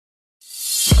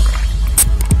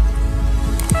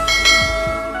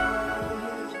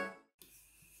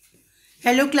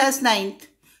Hello class ninth.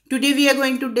 Today we are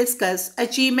going to discuss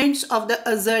achievements of the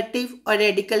assertive or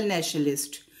radical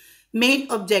nationalist. Main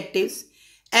objectives: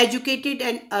 educated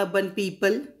and urban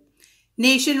people,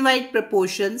 nationwide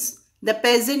proportions, the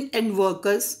peasant and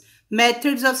workers,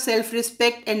 methods of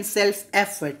self-respect and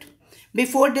self-effort.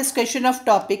 Before discussion of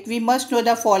topic, we must know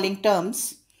the following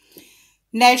terms.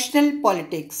 National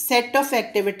politics, set of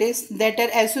activities that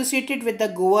are associated with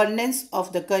the governance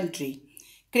of the country.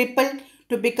 Crippled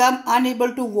to become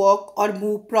unable to walk or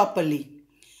move properly.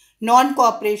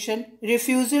 Non-cooperation,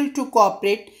 refusal to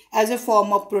cooperate as a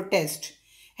form of protest.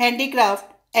 Handicraft,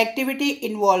 activity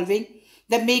involving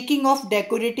the making of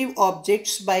decorative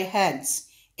objects by hands.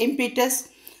 Impetus,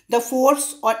 the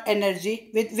force or energy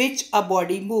with which a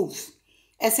body moves.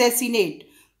 Assassinate,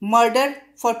 murder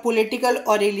for political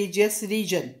or religious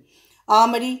reason.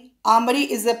 Armory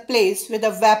is a place where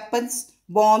the weapons,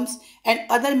 bombs, and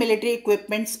other military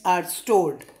equipments are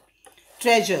stored.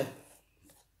 Treasure,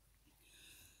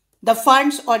 the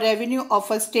funds or revenue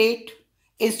of a state,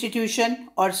 institution,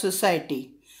 or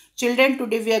society. Children,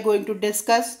 today we are going to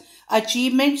discuss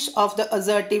achievements of the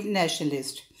assertive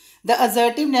nationalist. The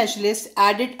assertive nationalists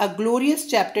added a glorious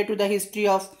chapter to the history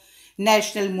of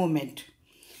national movement.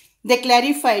 They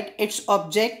clarified its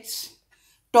objects,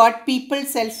 taught people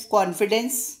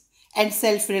self-confidence and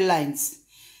self-reliance.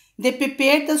 They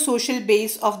prepared the social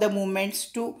base of the movements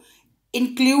to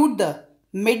include the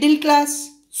middle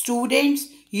class, students,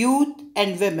 youth,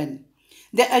 and women.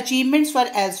 Their achievements were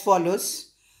as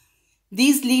follows.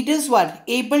 These leaders were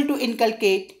able to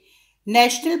inculcate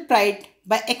national pride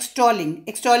by extolling.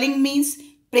 Extolling means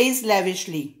praise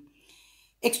lavishly.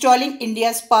 Extolling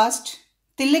India's past,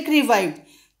 Tilak revived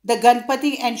the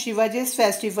Ganpati and Shivaji's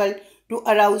festival to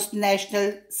arouse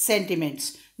national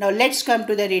sentiments. Now let's come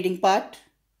to the reading part.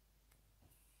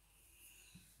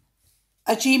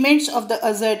 Achievements of the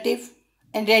assertive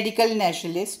and radical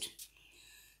nationalist.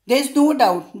 There is no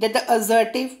doubt that the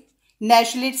assertive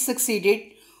nationalists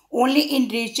succeeded only in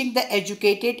reaching the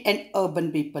educated and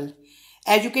urban people.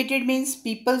 Educated means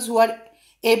people who are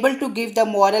able to give the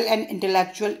moral and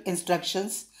intellectual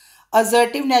instructions.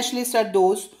 Assertive nationalists are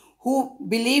those who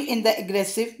believe in the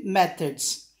aggressive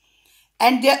methods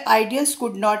and their ideas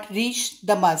could not reach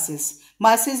the masses.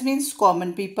 Masses means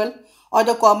common people or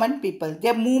the common people.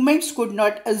 Their movements could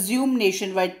not assume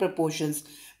nationwide proportions,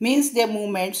 means their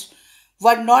movements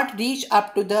were not reach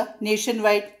up to the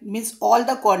nationwide, means all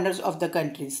the corners of the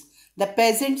countries. The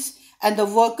peasants and the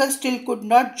workers still could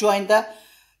not join the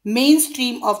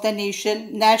mainstream of the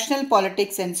national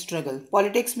politics and struggle.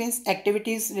 Politics means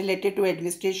activities related to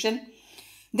administration.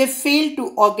 They failed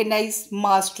to organize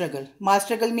mass struggle. Mass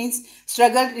struggle means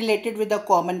struggle related with the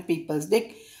common peoples.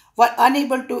 They were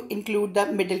unable to include the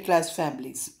middle class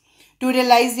families to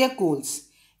realize their goals.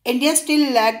 India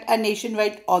still lacked a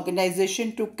nationwide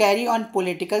organization to carry on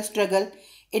political struggle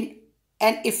in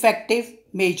an effective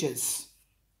measures.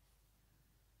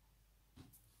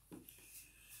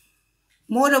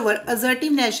 Moreover,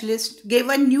 assertive nationalists gave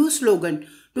a new slogan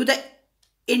to the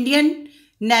Indian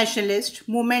nationalist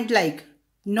movement like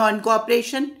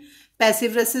non-cooperation,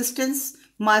 passive resistance,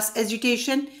 mass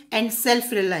agitation, and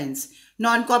self-reliance.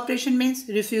 Non-cooperation means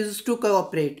refuses to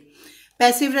cooperate.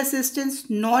 Passive resistance,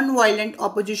 non-violent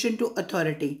opposition to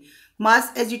authority.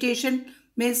 Mass agitation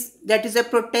means that is a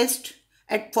protest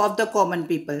for the common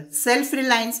people.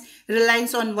 Self-reliance,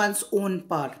 reliance on one's own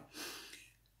power.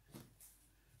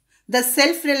 The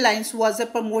self-reliance was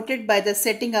promoted by the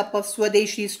setting up of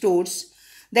Swadeshi stores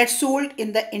that sold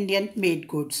in the Indian-made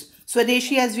goods.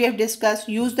 Swadeshi, as we have discussed,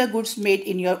 use the goods made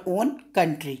in your own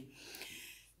country.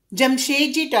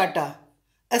 Jamshedji Tata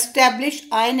established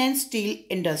iron and steel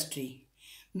industry.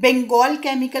 Bengal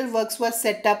Chemical Works was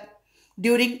set up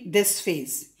during this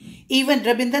phase. Even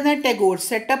Rabindranath Tagore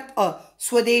set up a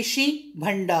Swadeshi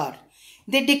Bhandar.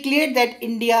 They declared that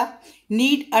India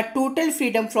need a total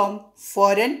freedom from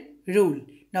foreign rule.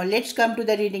 Now let's come to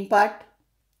the reading part.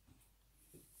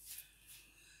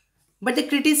 But the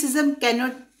criticism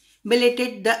cannot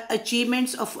belittle the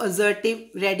achievements of assertive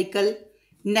radical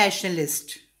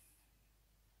nationalists.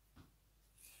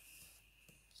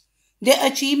 Their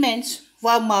achievements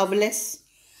were marvelous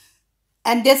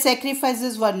and their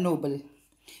sacrifices were noble.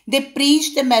 They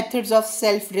preached the methods of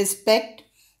self-respect,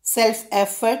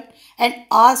 self-effort, and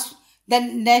asked the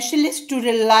nationalists to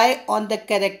rely on the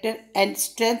character and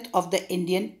strength of the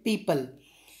Indian people.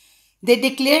 They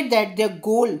declared that their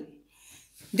goal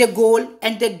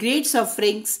and their great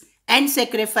sufferings and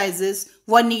sacrifices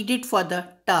were needed for the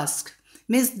task.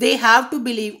 Means they have to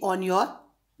believe on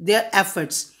their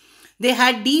efforts. They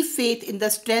had deep faith in the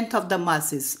strength of the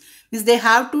masses. Means they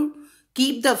have to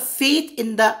keep the faith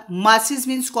in the masses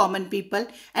means common people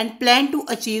and plan to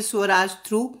achieve Swaraj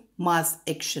through mass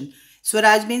action.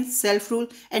 Swaraj means self-rule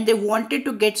and they wanted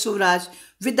to get Swaraj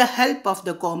with the help of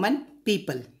the common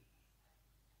people.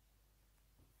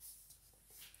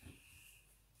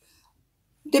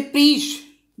 They preached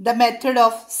the method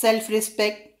of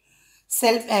self-respect,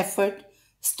 self-effort,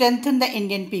 strengthen the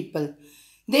Indian people.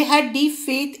 They had deep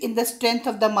faith in the strength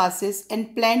of the masses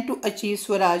and planned to achieve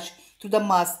Swaraj through the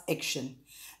mass action.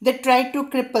 They tried to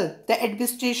cripple the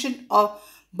administration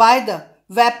by the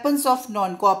weapons of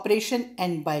non-cooperation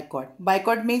and boycott.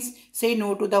 Boycott means say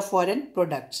no to the foreign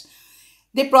products.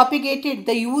 They propagated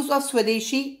the use of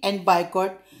Swadeshi and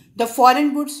boycott, the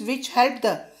foreign goods which helped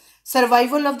the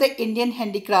survival of the Indian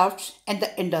handicrafts and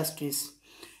the industries.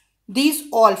 These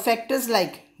all factors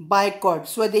like boycott,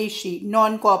 Swadeshi,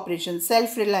 non-cooperation,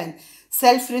 self-reliance,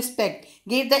 self-respect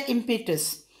gave the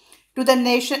impetus to the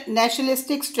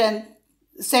nationalistic strength,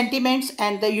 sentiments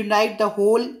and the unite the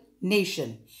whole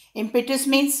nation. Impetus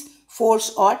means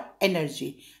force or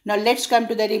energy. Now let's come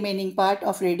to the remaining part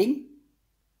of reading.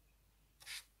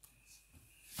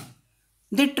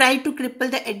 They tried to cripple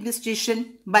the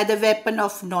administration by the weapon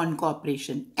of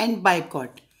non-cooperation and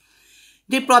boycott.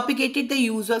 They propagated the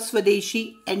use of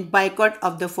Swadeshi and boycott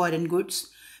of the foreign goods.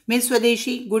 Means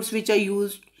Swadeshi, goods which are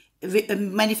used,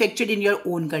 manufactured in your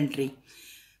own country.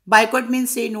 Boycott means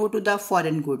say no to the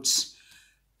foreign goods,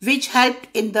 which helped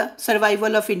in the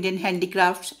survival of Indian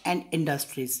handicrafts and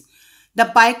industries. The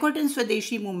boycott and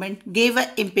Swadeshi movement gave an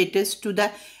impetus to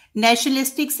the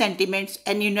nationalistic sentiments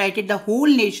and united the whole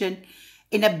nation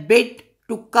in a bid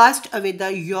to cast away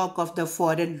the yoke of the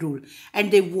foreign rule,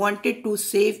 and they wanted to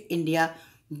save India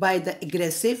by the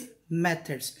aggressive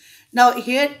methods. Now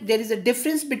here there is a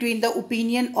difference between the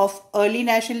opinion of early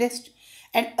nationalists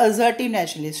and assertive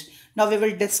nationalists. Now we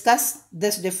will discuss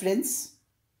this difference.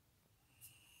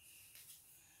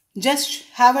 Just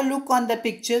have a look on the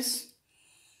pictures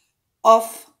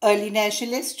of early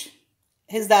nationalist,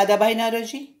 his Dadabhai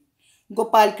Naroji,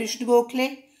 Gopal Krishna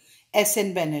Gokhale,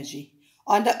 S.N. Banerjee.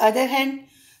 On the other hand,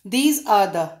 these are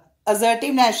the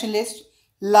assertive nationalists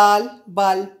Lal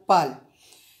Bal Pal,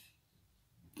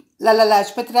 Lala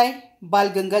Lajpat Rai,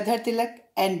 Bal Gangadhar Tilak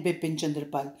and Bipin Chandra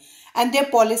Pal. And their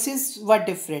policies were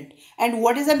different. And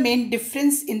what is the main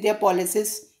difference in their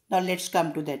policies? Now let's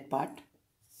come to that part.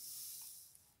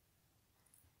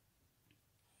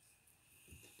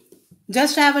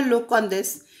 Just have a look on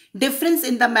this difference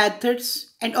in the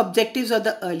methods and objectives of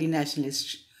the early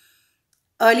nationalists.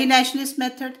 Early nationalist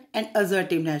method and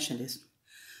assertive nationalist.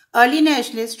 Early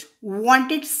nationalists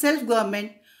wanted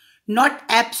self-government, not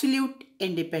absolute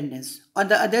independence. On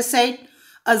the other side,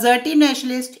 assertive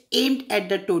nationalists aimed at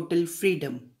the total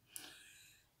freedom.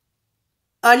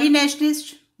 Early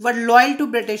nationalists were loyal to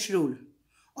British rule.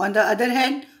 On the other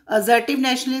hand, assertive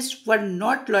nationalists were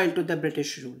not loyal to the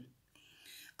British rule.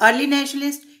 Early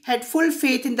nationalists had full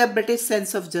faith in the British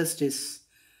sense of justice.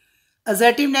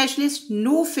 Assertive nationalists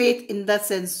no faith in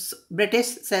the British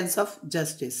sense of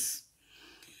justice.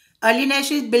 Early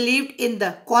nationalists believed in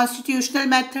the constitutional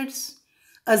methods.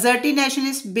 Assertive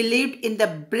nationalists believed in the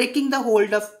breaking the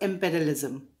hold of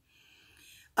imperialism.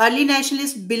 Early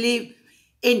nationalists believed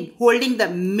in holding the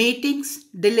meetings,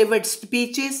 delivered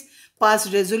speeches,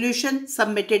 passed resolutions,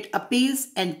 submitted appeals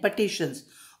and petitions.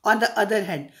 On the other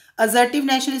hand, assertive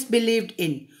nationalists believed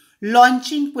in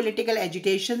launching political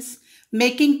agitations,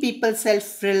 making people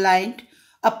self-reliant,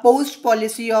 opposed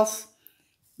policy of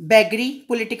beggary,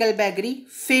 political beggary,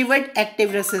 favored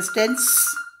active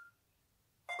resistance.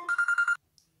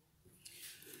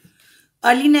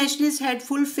 Early nationalists had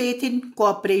full faith in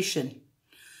cooperation.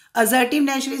 Assertive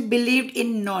nationalists believed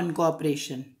in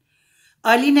non-cooperation.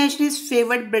 Early nationalists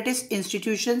favored British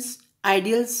institutions,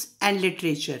 ideals and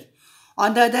literature.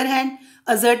 On the other hand,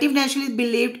 assertive nationalists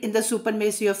believed in the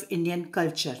supremacy of Indian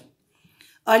culture.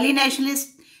 Early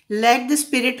nationalists lacked the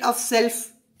spirit of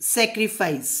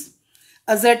self-sacrifice.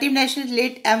 Assertive nationalists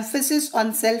laid emphasis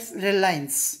on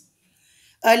self-reliance.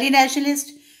 Early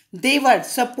nationalists, they were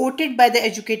supported by the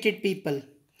educated people.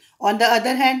 On the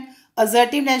other hand,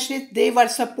 assertive nationalists, they were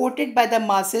supported by the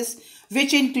masses,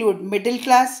 which include middle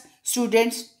class,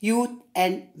 students, youth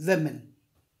and women.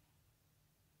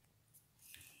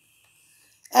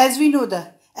 As we know,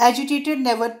 the agitated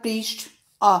never preached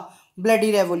a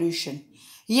bloody revolution.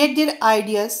 Yet their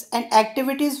ideas and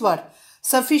activities were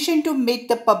sufficient to make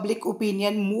the public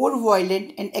opinion more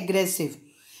violent and aggressive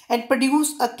and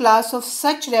produce a class of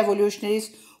such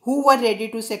revolutionaries who were ready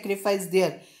to sacrifice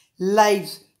their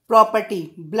lives,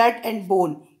 property, blood and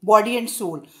bone, body and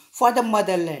soul for the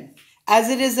motherland. As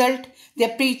a result,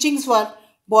 their preachings were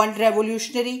born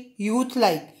revolutionary, youth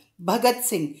like, Bhagat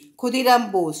Singh,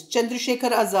 Khudiram Bose,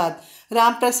 Chandrasekhar Azad,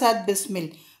 Ram Prasad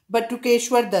Bismil,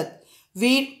 Batukeshwar Dutt,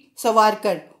 Veer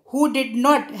Savarkar, who did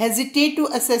not hesitate to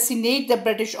assassinate the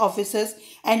British officers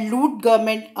and loot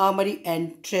government armory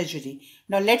and treasury.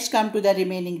 Now let's come to the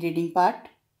remaining reading part.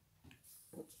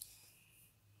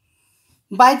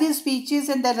 By their speeches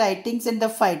and the writings and the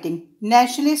fighting,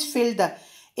 nationalists filled the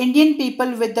Indian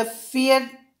people with the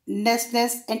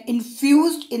fearlessness and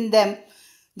infused in them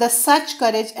the such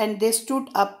courage, and they stood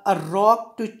up a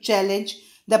rock to challenge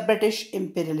the British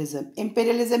imperialism.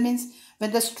 Imperialism means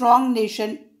when the strong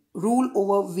nation rule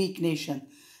over weak nation.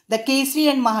 The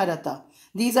Kesari and Maharatha.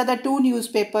 These are the two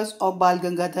newspapers of Bal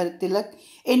Gangadhar Tilak,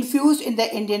 infused in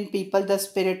the Indian people the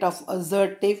spirit of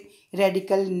assertive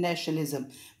radical nationalism,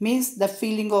 means the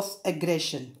feeling of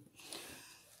aggression.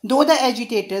 Though the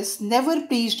agitators never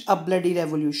preached a bloody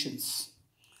revolutions,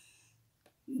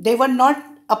 they were not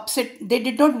upset, they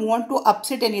did not want to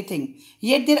upset anything,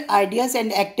 yet their ideas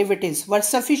and activities were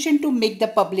sufficient to make the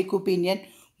public opinion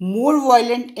more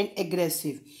violent and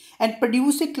aggressive and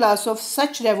produce a class of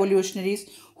such revolutionaries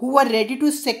who were ready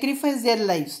to sacrifice their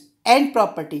lives and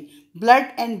property,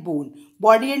 blood and bone,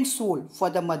 body and soul for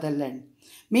the motherland.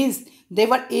 Means they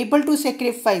were able to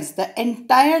sacrifice the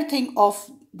entire thing of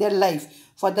their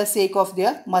life for the sake of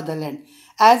their motherland.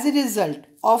 As a result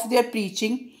of their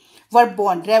preaching, were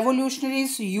born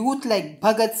revolutionaries youth like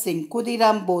Bhagat Singh,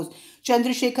 Khudiram Bose,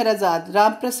 Chandrasekhar Azad,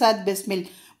 Ram Prasad Bismil,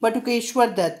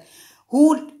 Batukeshwar Dutt,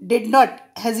 who did not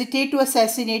hesitate to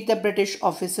assassinate the British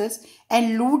officers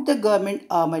and loot the government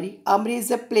armory. Armory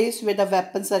is a place where the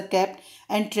weapons are kept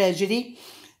and treasury.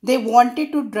 They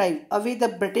wanted to drive away the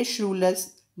British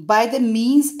rulers by the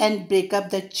means and break up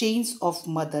the chains of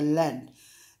motherland.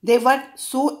 They were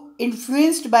so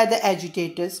influenced by the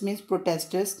agitators, means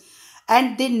protesters,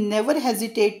 and they never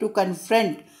hesitate to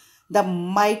confront the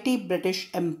mighty British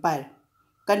Empire.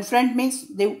 Confront means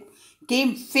they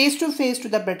came face to face to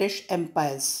the British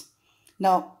empires.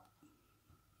 Now,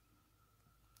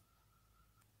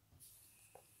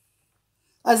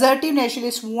 assertive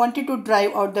nationalists wanted to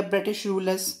drive out the British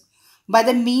rulers by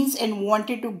the means and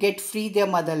wanted to get free their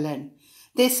motherland.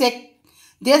 They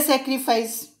their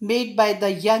sacrifice made by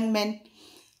the young men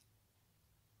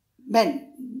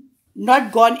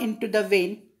not gone into the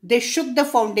vain. They shook the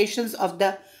foundations of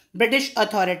the British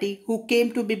authority who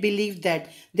came to be believed that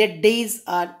their days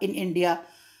are in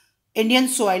Indian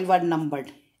soil were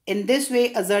numbered. In this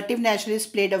way, assertive nationalists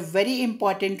played a very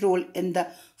important role in the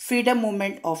freedom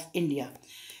movement of India.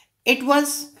 It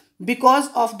was because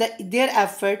of their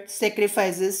efforts,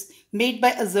 sacrifices made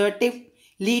by assertive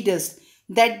leaders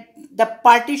that the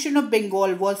partition of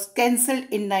Bengal was cancelled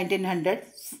in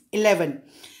 1911.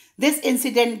 This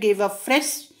incident gave a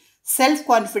fresh self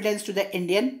confidence to the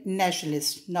Indian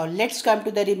nationalists. Now, let's come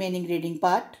to the remaining reading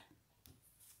part.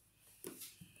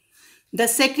 The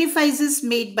sacrifices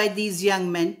made by these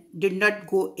young men did not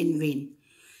go in vain.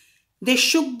 They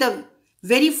shook the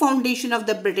very foundation of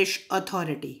the British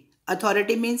authority.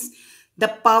 Authority means the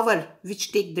power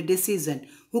which take the decision,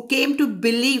 who came to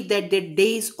believe that their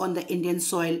days on the Indian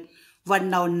soil were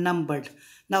now numbered.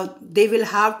 Now they will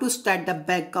have to start the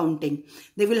back counting.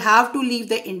 They will have to leave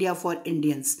the India for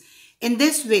Indians. In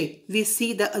this way, we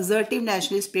see the assertive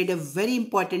nationalists played a very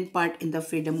important part in the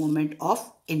freedom movement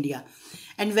of India.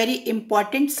 And very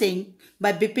important saying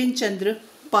by Bipin Chandra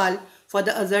Pal for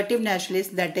the assertive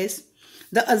nationalists, that is,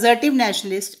 the assertive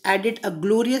nationalists added a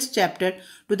glorious chapter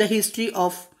to the history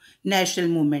of national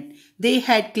movement. They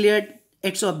had cleared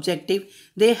its objective.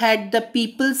 They had the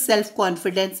people's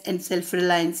self-confidence and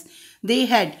self-reliance. They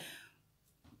had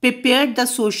prepared the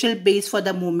social base for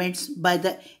the movements by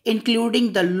the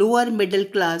including the lower middle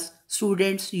class,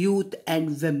 students, youth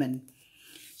and women.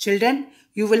 Children,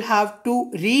 you will have to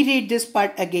reread this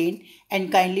part again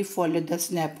and kindly follow the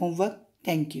snap homework.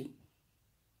 Thank you.